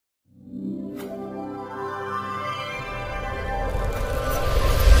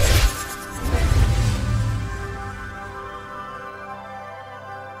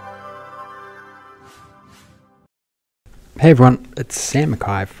Hey everyone, it's Sam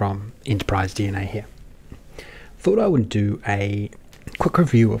Mackay from Enterprise DNA here. Thought I would do a quick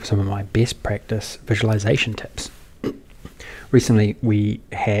review of some of my best practice visualization tips. Recently we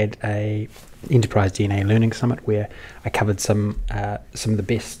had a Enterprise DNA Learning Summit where I covered some of the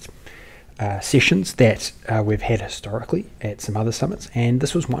best sessions that we've had historically at some other summits, and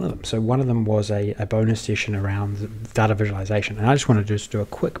this was one of them. So one of them was a bonus session around data visualization, and I just wanted to just do a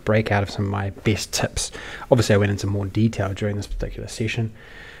quick breakout of some of my best tips. Obviously I went into more detail during this particular session,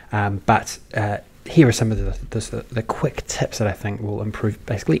 but here are some of the quick tips that I think will improve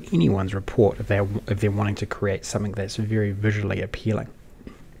basically anyone's report if they're wanting to create something that's very visually appealing.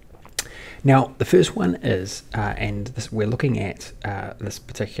 Now, the first one is, we're looking at this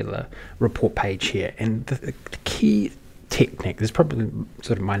particular report page here, and the key technique, this is probably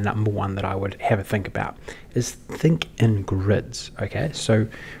sort of my number one that I would have a think about, is think in grids, okay? So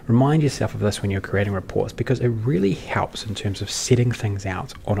remind yourself of this when you're creating reports, because it really helps in terms of setting things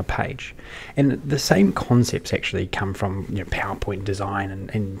out on a page. And the same concepts actually come from PowerPoint design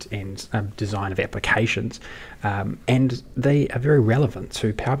and design of applications, and they are very relevant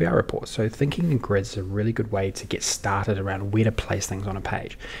to Power BI reports. So thinking in grids is a really good way to get started around where to place things on a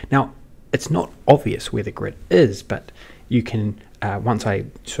page. Now, it's not obvious where the grid is, but you can, once I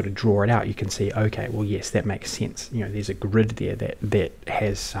sort of draw it out, you can see, okay, well, yes, that makes sense. There's a grid there that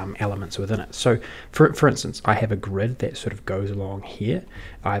has some elements within it. So, for instance, I have a grid that sort of goes along here.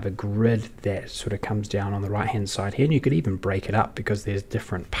 I have a grid that sort of comes down on the right-hand side here, and you could even break it up because there's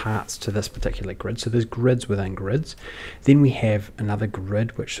different parts to this particular grid. So there's grids within grids. Then we have another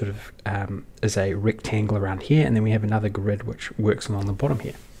grid which sort of is a rectangle around here, and then we have another grid which works along the bottom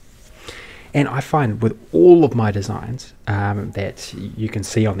here. And I find with all of my designs that you can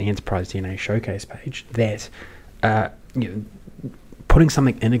see on the Enterprise DNA Showcase page that putting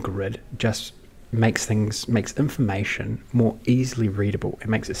something in a grid just makes information more easily readable. It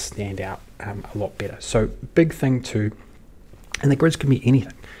makes it stand out a lot better. So big thing too, and the grids can be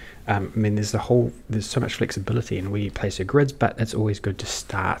anything. I mean, there's so much flexibility in where you place your grids, but it's always good to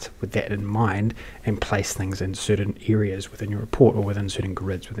start with that in mind and place things in certain areas within your report or within certain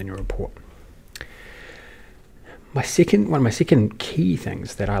grids within your report. One of my second key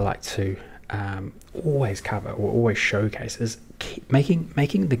things that I like to always cover or always showcase is making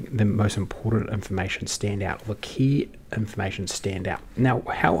the most important information stand out, or the key information stand out. Now,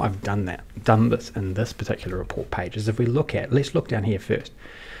 how I've done this in this particular report page is, if we let's look down here first.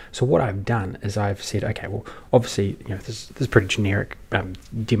 So what I've done is I've said, okay, well, obviously, this is pretty generic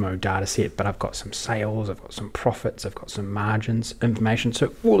demo data set, but I've got some sales, I've got some profits, I've got some margins information.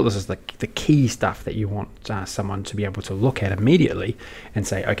 So all of this is the key stuff that you want someone to be able to look at immediately and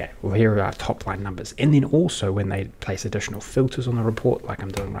say, okay, well, here are our top line numbers. And then also when they place additional filters on the report, like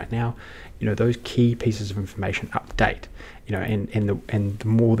I'm doing right now, those key pieces of information update. And the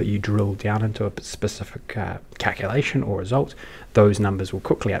more that you drill down into a specific calculation or result, those numbers will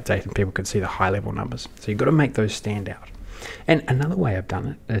quickly update and people can see the high level numbers. So you've got to make those stand out. And another way I've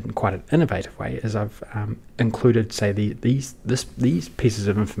done it, in quite an innovative way, is I've included, say, these pieces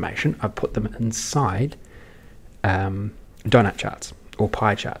of information. I've put them inside donut charts or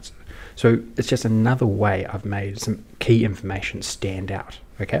pie charts. So it's just another way I've made some key information stand out.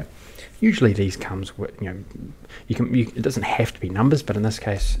 Okay. Usually these comes with, it doesn't have to be numbers, but in this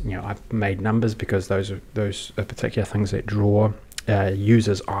case, I've made numbers because those are particular things that draw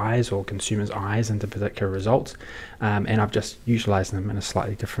users' eyes or consumers' eyes into particular results, and I've just utilized them in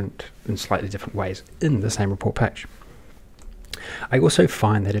slightly different ways in the same report page. I also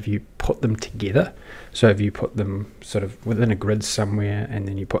find that if you put them together, so if you put them sort of within a grid somewhere and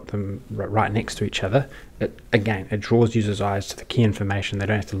then you put them right next to each other, it draws users' eyes to the key information. They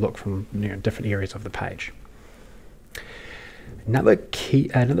don't have to look from different areas of the page. Another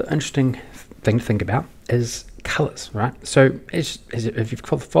interesting thing to think about is colors, right? So if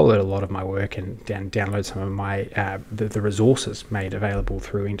you've followed a lot of my work and download some of my the resources made available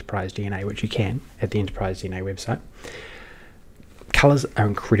through Enterprise DNA, which you can at the Enterprise DNA website, colors are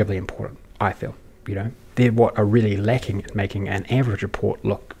incredibly important, I feel. They're what are really lacking in making an average report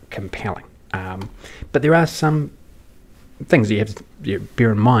look compelling. But there are some things that you have to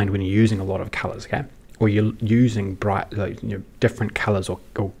bear in mind when you're using a lot of colors, okay? Or you're using bright, different colors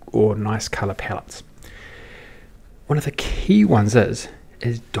or nice color palettes. One of the key ones is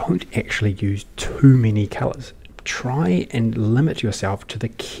don't actually use too many colors. Try and limit yourself to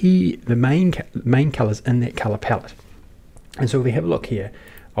the main colors in that color palette. And so if we have a look here,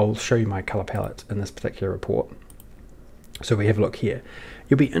 I'll show you my color palette in this particular report. So we have a look here.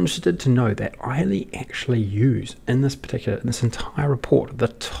 You'll be interested to know that I actually use in this entire report, the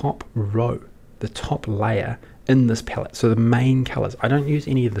top row, the top layer in this palette. So the main colors, I don't use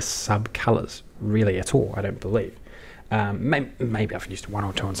any of the sub colors really at all, I don't believe. Maybe I've used one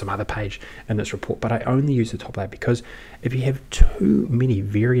or two on some other page in this report, but I only use the top layer because if you have too many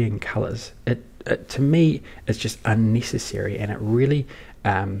varying colors, it to me it's just unnecessary, and it really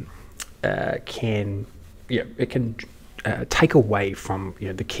can take away from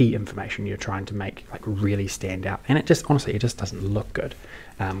the key information you're trying to make like really stand out, and it just honestly doesn't look good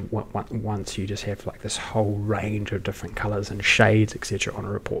once you just have like this whole range of different colors and shades etc. on a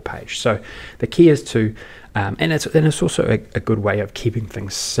report page. So the key is to and it's also a good way of keeping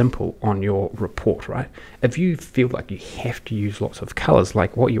things simple on your report, right? If you feel like you have to use lots of colors,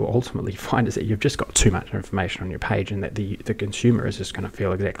 like what you ultimately find is that you've just got too much information on your page, and that the consumer is just going to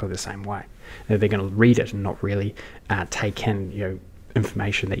feel exactly the same way. They're going to read it and not really take in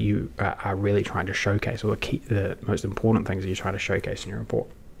information that you are really trying to showcase, or the most important things that you're trying to showcase in your report.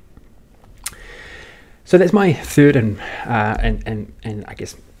 So that's my third and I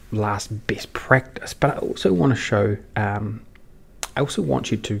guess last best practice. But I also want to show, I also want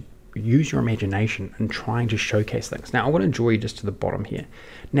you to use your imagination in trying to showcase things. Now I want to draw you just to the bottom here.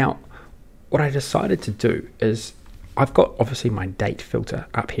 Now what I decided to do is, I've got obviously my date filter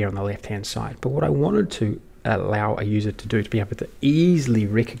up here on the left hand side, but what I wanted to allow a user to do, to be able to easily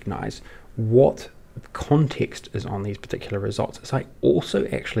recognize what context is on these particular results, is I also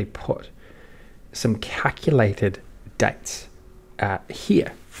actually put some calculated dates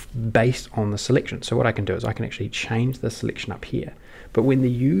here based on the selection. So what I can do is I can actually change the selection up here, but when the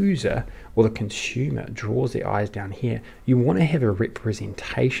user or the consumer draws their eyes down here, you want to have a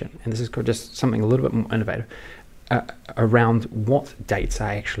representation, and this is just something a little bit more innovative, around what dates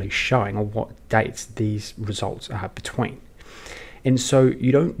are actually showing, or what dates these results are between. And so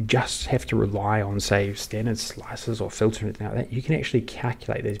you don't just have to rely on, say, standard slices or filters or anything like that. You can actually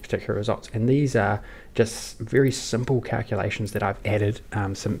calculate these particular results, and these are just very simple calculations that I've added,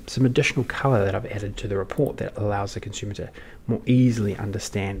 some additional color that I've added to the report that allows the consumer to more easily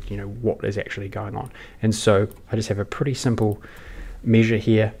understand what is actually going on. And so I just have a pretty simple measure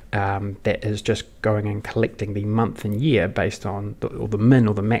here that is just going and collecting the month and year based on or the min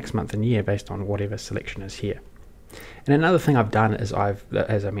or the max month and year based on whatever selection is here. And another thing I've done is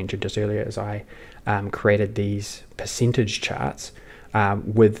as I mentioned just earlier, is I created these percentage charts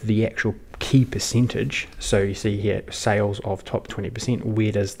with the actual key percentage. So you see here, sales of top 20%.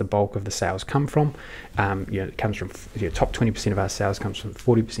 Where does the bulk of the sales come from? It comes from top 20% of our sales comes from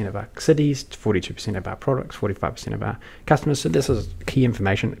 40% of our cities, 42% of our products, 45% of our customers. So this is key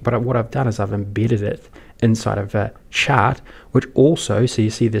information. But what I've done is I've embedded it inside of a chart, which also, so you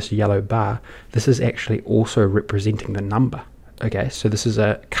see this yellow bar, this is actually also representing the number. Okay, so this is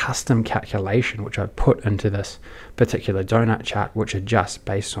a custom calculation which I've put into this particular donut chart, which adjusts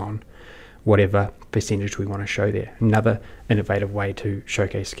based on whatever percentage we want to show there. Another innovative way to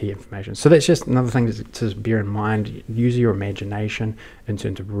showcase key information. So that's just another thing to bear in mind. Use your imagination in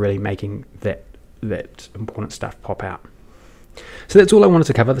terms of really making that important stuff pop out. So that's all I wanted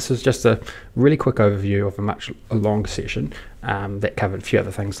to cover. This is just a really quick overview of a long session that covered a few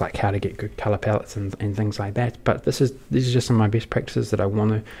other things like how to get good color palettes and things like that. But these are just some of my best practices that I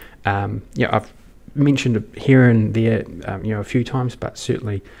want to, I've mentioned here and there, a few times, but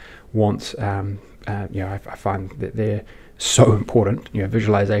certainly want, I find that they're so important.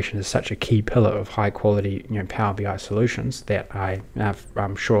 Visualization is such a key pillar of high quality, Power BI solutions that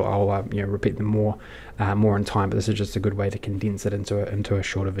I'm sure I'll repeat them more in time. But this is just a good way to condense it into a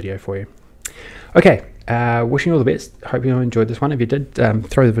shorter video for you. Okay, wishing you all the best. Hope you enjoyed this one. If you did,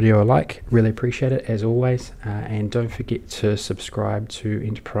 throw the video a like. Really appreciate it as always. And don't forget to subscribe to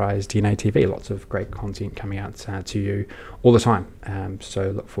Enterprise DNA TV. Lots of great content coming out to you all the time.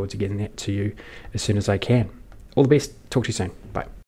 So look forward to getting that to you as soon as I can. All the best. Talk to you soon. Bye.